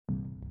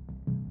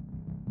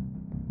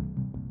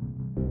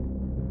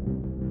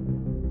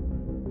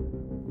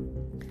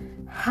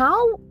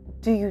How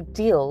do you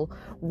deal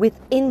with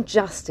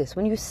injustice?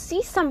 When you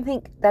see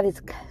something that is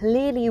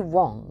clearly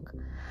wrong,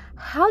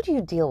 how do you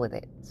deal with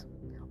it?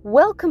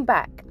 Welcome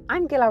back.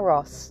 I'm Gila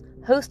Ross,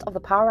 host of the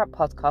Power Up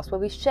podcast,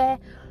 where we share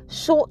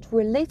short,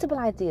 relatable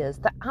ideas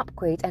that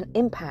upgrade and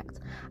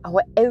impact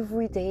our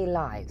everyday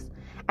lives.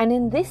 And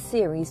in this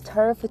series,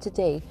 Torah for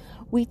Today,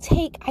 we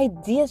take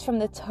ideas from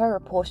the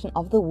Torah portion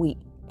of the week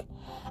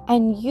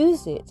and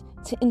use it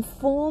to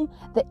inform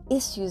the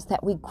issues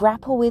that we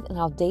grapple with in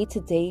our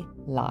day-to-day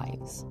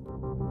lives.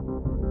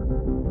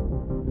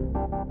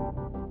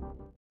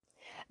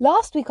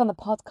 Last week on the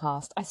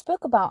podcast, I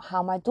spoke about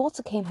how my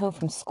daughter came home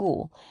from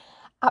school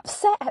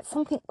upset at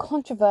something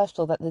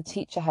controversial that the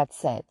teacher had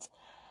said.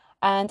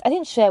 And I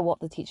didn't share what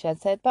the teacher had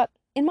said, but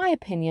in my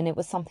opinion, it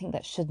was something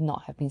that should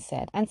not have been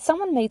said. And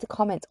someone made a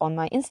comment on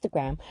my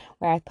Instagram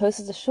where I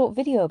posted a short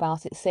video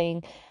about it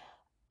saying,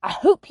 I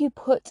hope you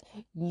put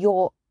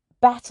your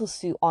battle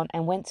suit on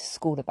and went to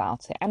school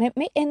about it. And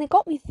it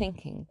got me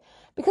thinking,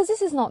 because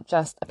this is not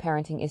just a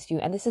parenting issue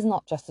and this is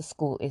not just a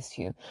school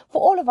issue.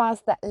 For all of us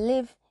that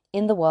live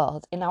in the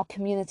world, in our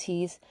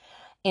communities,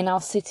 in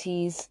our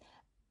cities,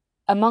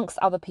 amongst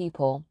other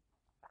people,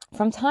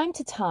 from time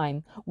to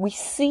time, we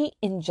see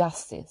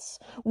injustice.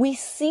 We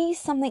see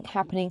something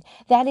happening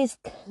that is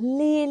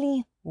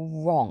clearly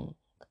wrong.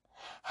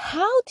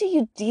 How do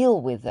you deal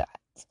with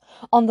that?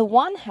 On the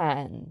one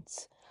hand,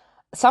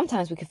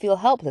 sometimes we could feel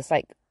helpless,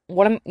 like,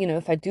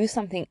 if I do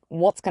something,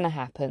 what's going to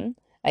happen?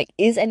 Like,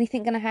 is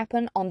anything going to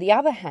happen? On the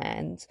other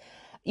hand,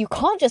 you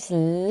can't just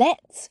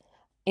let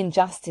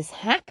injustice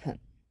happen.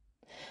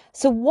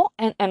 So what,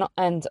 and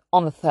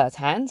on the third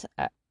hand,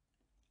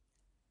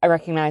 I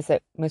recognize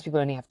that most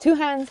people only have two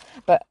hands,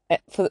 but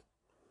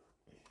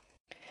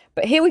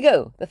here we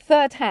go, the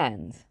third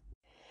hand.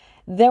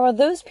 There are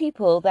those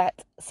people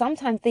that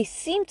sometimes they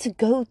seem to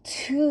go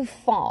too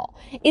far.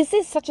 Is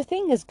there such a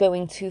thing as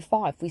going too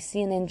far? If we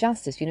see an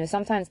injustice,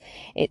 sometimes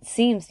it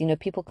seems,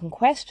 people can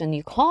question,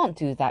 you can't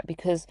do that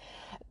because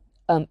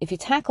if you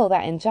tackle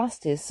that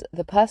injustice,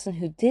 the person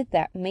who did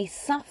that may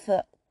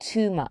suffer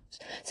too much.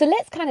 So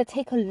let's kind of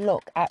take a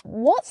look at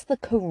what's the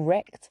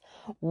correct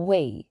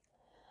way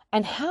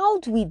and how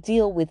do we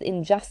deal with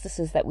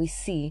injustices that we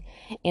see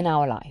in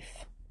our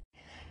life.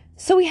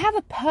 So we have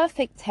a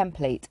perfect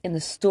template in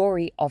the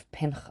story of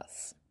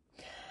Pinchas.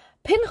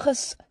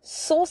 Pinchas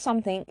saw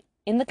something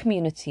in the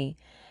community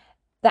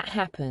that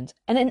happened,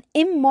 and an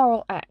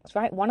immoral act,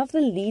 right? One of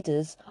the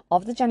leaders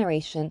of the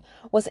generation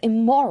was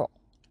immoral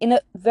in a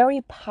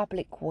very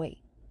public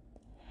way.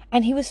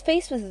 And he was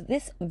faced with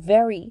this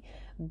very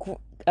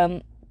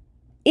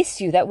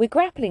issue that we're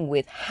grappling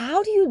with.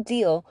 How do you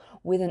deal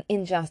with an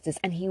injustice?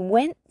 And he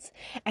went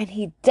and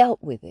he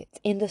dealt with it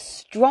in the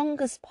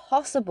strongest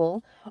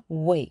possible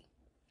way.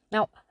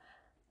 Now,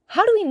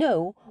 how do we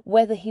know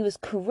whether he was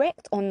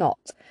correct or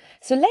not?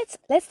 So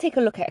let's take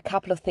a look at a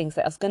couple of things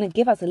that are going to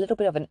give us a little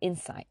bit of an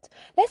insight.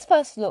 Let's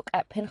first look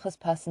at Pinchas'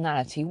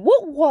 personality.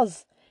 What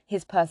was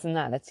his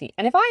personality?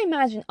 And if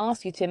I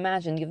ask you to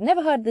imagine, you've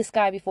never heard this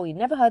guy before, you've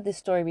never heard this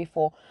story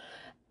before,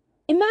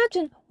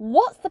 imagine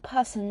what's the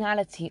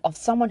personality of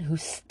someone who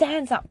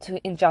stands up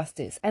to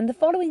injustice. And the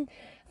following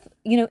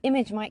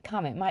image might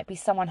come. It might be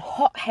someone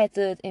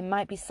hot-headed, it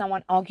might be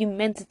someone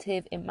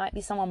argumentative, it might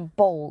be someone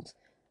bold.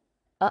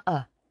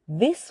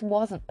 This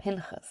wasn't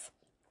Pinchas.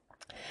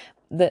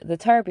 The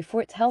Torah,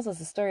 before it tells us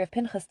the story of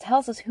Pinchas,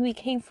 tells us who he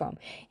came from.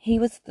 He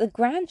was the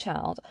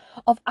grandchild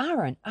of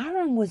Aaron.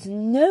 Aaron was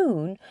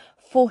known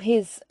for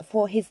his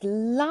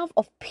love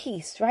of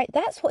peace, right?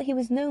 That's what he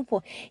was known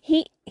for.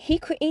 He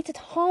created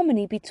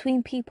harmony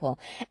between people.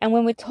 And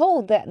when we're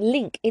told that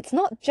link, it's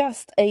not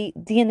just a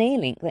DNA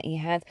link that he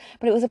had,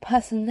 but it was a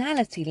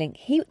personality link.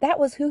 That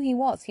was who he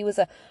was. He was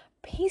a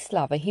peace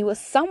lover. He was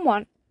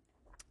someone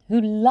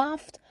who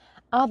loved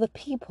other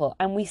people,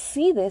 and we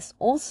see this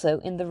also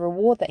in the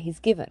reward that he's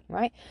given,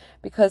 right?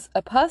 Because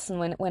a person,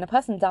 when a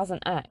person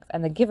doesn't act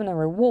and they're given a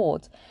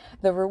reward,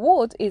 the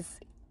reward is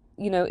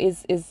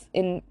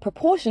in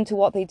proportion to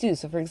what they do.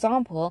 So for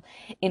example,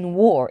 in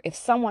war, if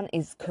someone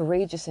is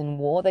courageous in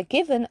war, they're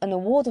given an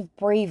award of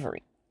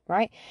bravery,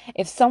 right?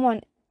 If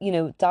someone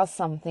does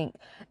something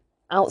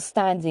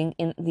outstanding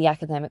in the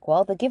academic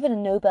world, they're given a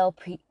Nobel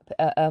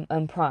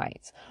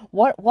prize.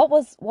 What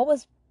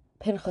was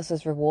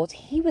Pinchas's reward?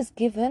 He was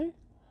given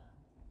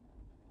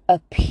a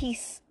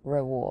peace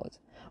reward,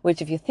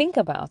 which, if you think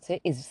about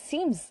it,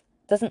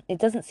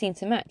 doesn't seem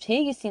to match.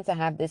 Here you seem to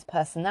have this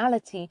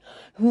personality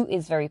who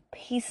is very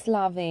peace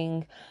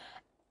loving,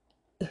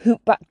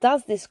 but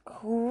does this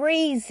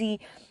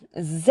crazy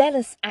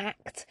zealous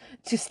act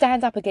to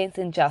stand up against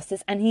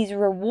injustice, and he's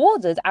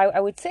rewarded. I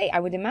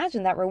would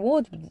imagine that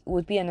reward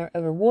would be a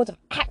reward of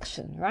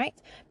action, right?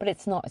 But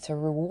it's not. It's a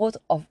reward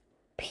of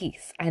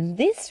peace, and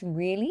this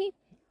really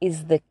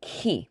is the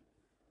key.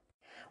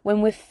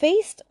 When we're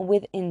faced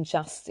with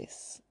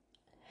injustice,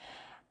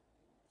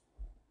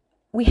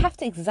 we have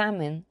to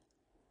examine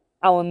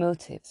our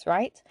motives,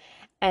 right?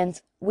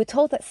 And we're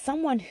told that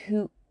someone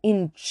who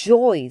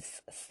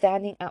enjoys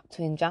standing up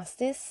to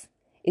injustice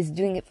is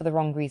doing it for the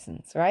wrong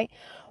reasons, right?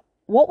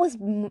 what was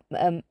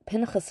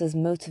Pinchas's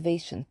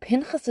motivation?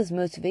 Pinchas's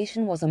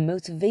motivation was a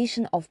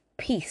motivation of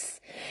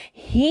peace.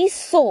 He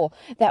saw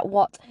that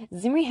what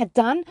Zimri had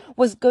done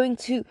was going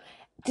to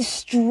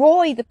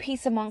destroy the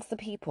peace amongst the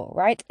people,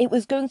 right? It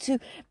was going to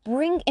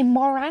bring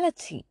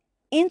immorality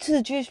into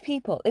the Jewish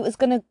people. It was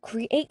going to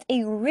create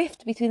a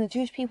rift between the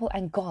Jewish people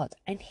and God.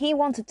 And he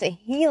wanted to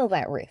heal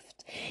that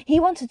rift. He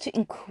wanted to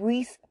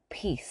increase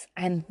peace.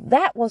 And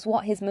that was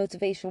what his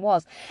motivation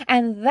was.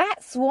 And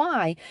that's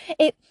why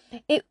it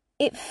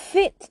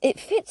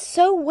fits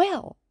so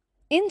well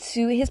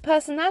into his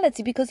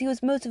personality, because he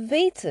was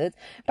motivated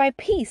by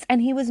peace,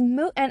 and he was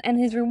and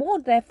his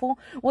reward therefore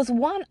was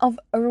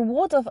a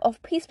reward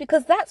of peace,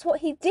 because that's what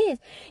he did.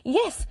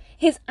 Yes,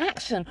 his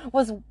action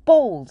was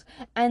bold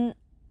and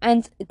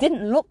it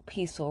didn't look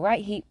peaceful,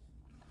 right? He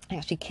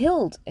actually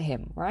killed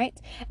him, right?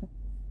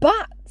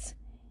 But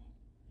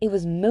it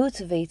was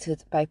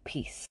motivated by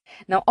peace.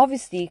 Now,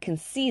 obviously, you can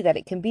see that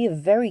it can be a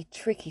very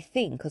tricky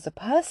thing, because a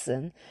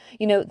person,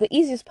 the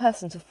easiest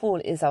person to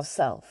fall is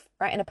ourselves,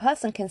 right? And a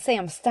person can say,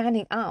 I'm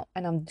standing out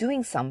and I'm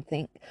doing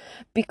something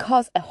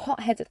because a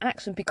hot-headed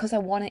action, because I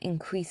want to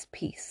increase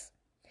peace.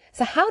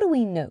 So how do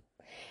we know?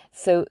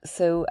 So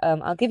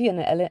I'll give you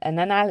an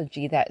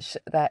analogy that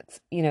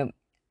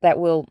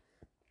will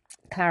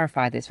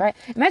clarify this, right?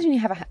 Imagine you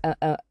have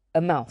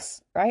a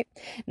mouse, right?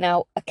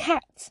 Now, a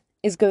cat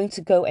is going to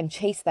go and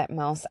chase that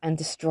mouse and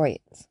destroy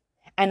it.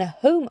 And a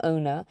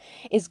homeowner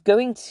is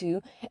going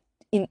to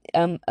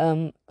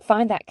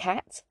find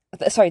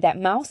that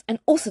mouse, and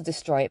also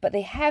destroy it. But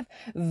they have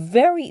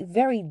very,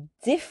 very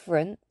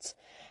different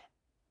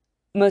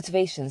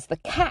motivations. The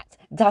cat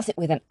does it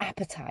with an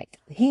appetite.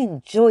 He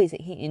enjoys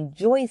it. He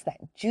enjoys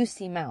that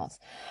juicy mouse.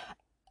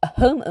 A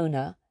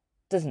homeowner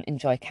doesn't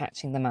enjoy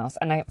catching the mouse.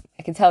 And I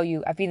can tell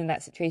you, I've been in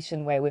that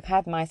situation where we've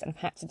had mice and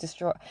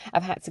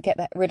I've had to get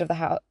rid of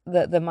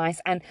the mice,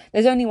 and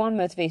there's only one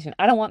motivation.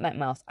 I don't want that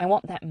mouse. I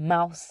want that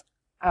mouse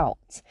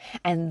out.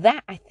 And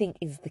that, I think,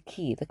 is the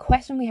key. The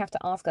question we have to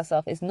ask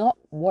ourselves is not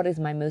what is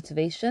my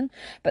motivation,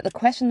 but the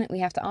question that we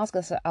have to ask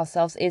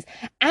ourselves is,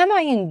 am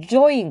I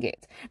enjoying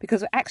it?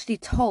 Because we're actually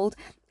told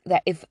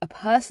that if a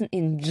person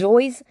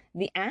enjoys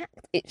the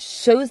act, it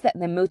shows that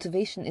their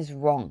motivation is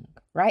wrong.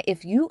 Right?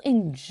 If you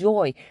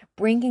enjoy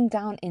bringing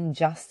down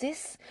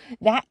injustice,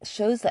 that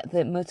shows that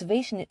the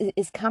motivation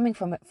is coming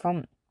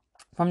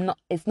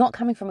it's not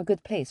coming from a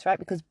good place, right?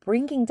 Because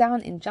bringing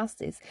down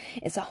injustice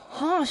is a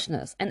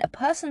harshness, and a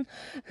person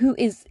who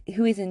is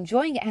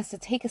enjoying it has to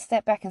take a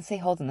step back and say,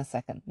 hold on a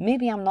second,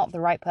 maybe I'm not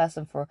the right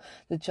person for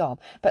the job.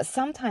 But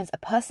sometimes a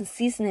person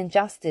sees an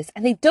injustice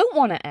and they don't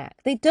want to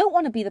act. They don't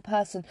want to be the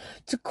person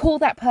to call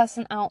that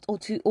person out or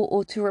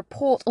to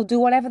report or do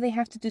whatever they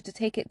have to do to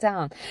take it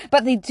down.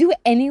 But they do it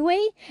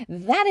anyway.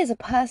 That is a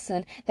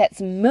person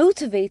that's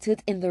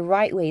motivated in the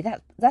right way.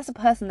 That's a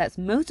person that's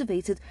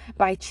motivated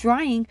by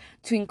trying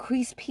to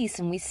increase peace.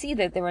 And we see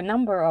that there are a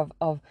number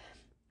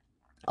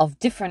of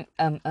different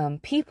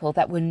people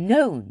that were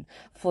known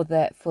for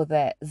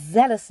their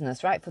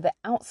zealousness, right, for their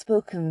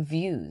outspoken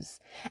views,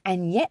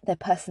 and yet their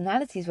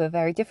personalities were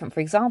very different. For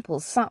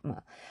example,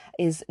 Satmar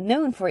is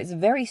known for its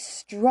very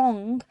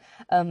strong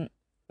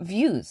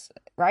views,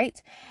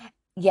 right?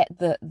 Yet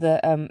the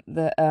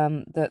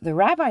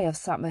rabbi of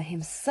Satmar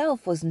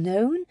himself was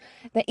known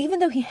that even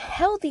though he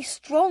held these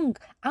strong,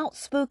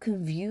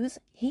 outspoken views,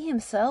 he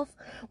himself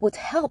would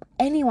help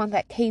anyone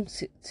that came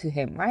to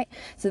him, right?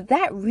 So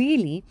that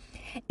really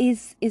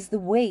is the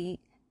way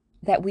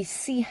that we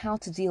see how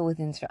to deal with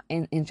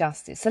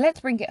injustice. So let's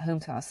bring it home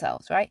to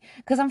ourselves, right?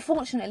 Because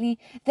unfortunately,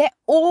 there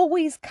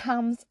always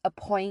comes a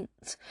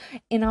point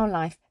in our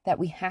life that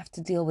we have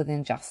to deal with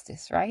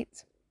injustice, right?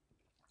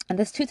 And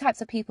there's two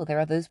types of people. There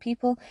are those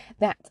people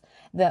that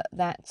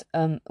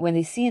when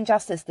they see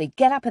injustice, they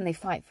get up and they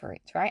fight for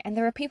it, right? And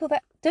there are people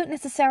that don't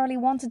necessarily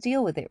want to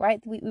deal with it,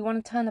 right? We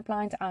want to turn a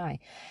blind eye.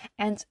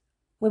 And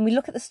when we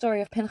look at the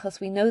story of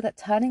Pinchas, we know that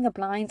turning a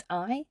blind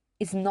eye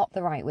is not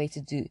the right way to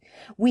do.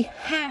 We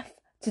have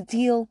to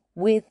deal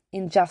with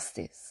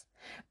injustice,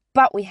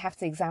 but we have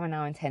to examine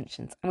our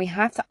intentions, and we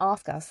have to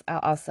ask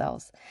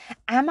ourselves,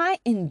 am I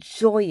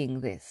enjoying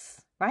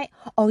this? Right?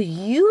 Are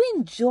you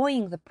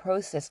enjoying the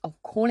process of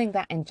calling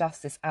that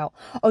injustice out?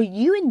 Are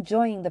you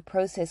enjoying the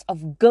process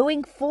of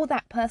going for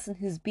that person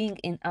who's being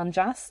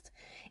unjust?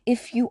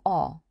 If you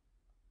are,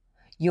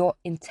 your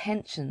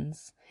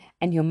intentions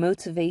and your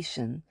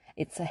motivation,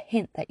 it's a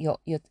hint that your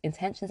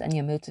intentions and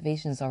your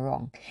motivations are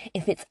wrong.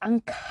 If it's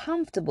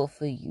uncomfortable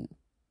for you,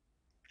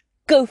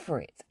 go for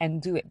it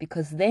and do it,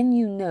 because then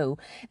you know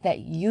that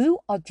you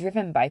are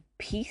driven by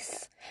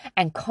peace,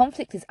 and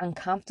conflict is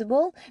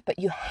uncomfortable, but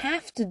you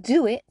have to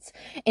do it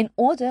in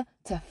order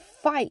to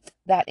fight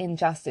that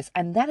injustice.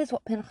 And that is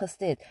what Pinchas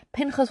did.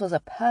 Pinchas was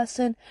a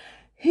person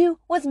who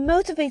was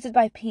motivated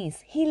by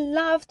peace. He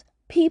loved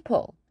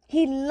people.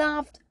 He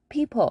loved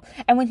people.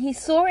 And when he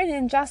saw an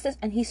injustice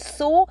and he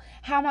saw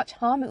how much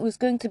harm it was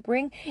going to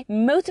bring,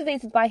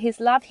 motivated by his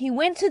love, he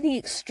went to the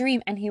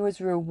extreme and he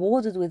was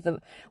rewarded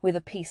with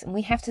a peace. And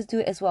we have to do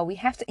it as well. We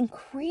have to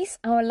increase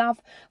our love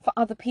for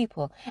other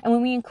people. And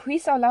when we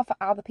increase our love for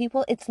other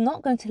people, it's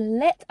not going to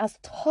let us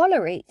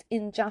tolerate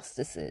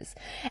injustices.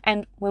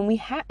 And when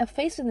we are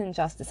faced with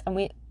injustice and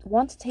we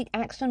want to take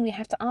action, we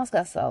have to ask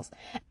ourselves,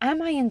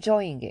 am I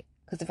enjoying it?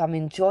 Because if I'm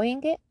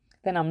enjoying it,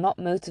 then I'm not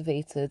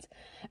motivated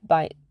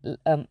by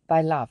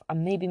love. I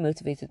may be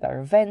motivated by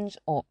revenge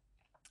or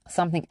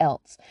something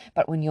else.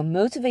 But when you're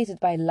motivated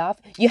by love,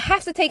 you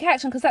have to take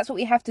action because that's what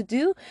we have to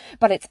do.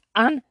 But it's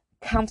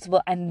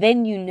uncomfortable, and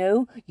then you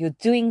know you're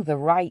doing the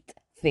right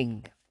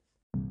thing.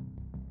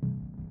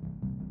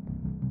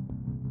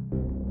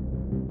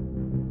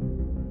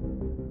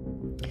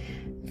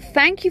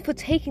 Thank you for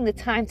taking the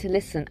time to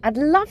listen. I'd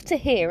love to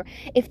hear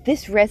if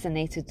this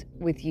resonated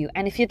with you.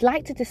 And if you'd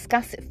like to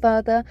discuss it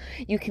further,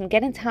 you can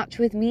get in touch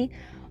with me.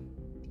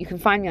 You can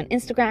find me on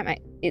Instagram at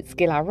It's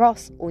Gila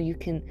Ross, or you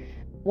can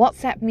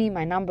WhatsApp me.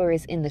 My number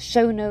is in the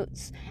show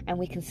notes, and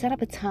we can set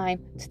up a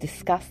time to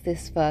discuss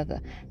this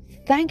further.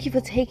 Thank you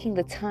for taking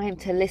the time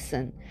to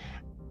listen.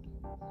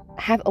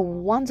 Have a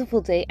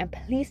wonderful day, and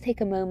please take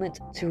a moment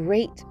to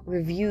rate,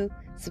 review,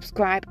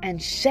 subscribe,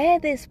 and share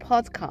this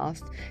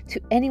podcast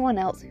to anyone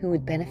else who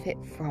would benefit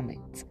from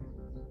it.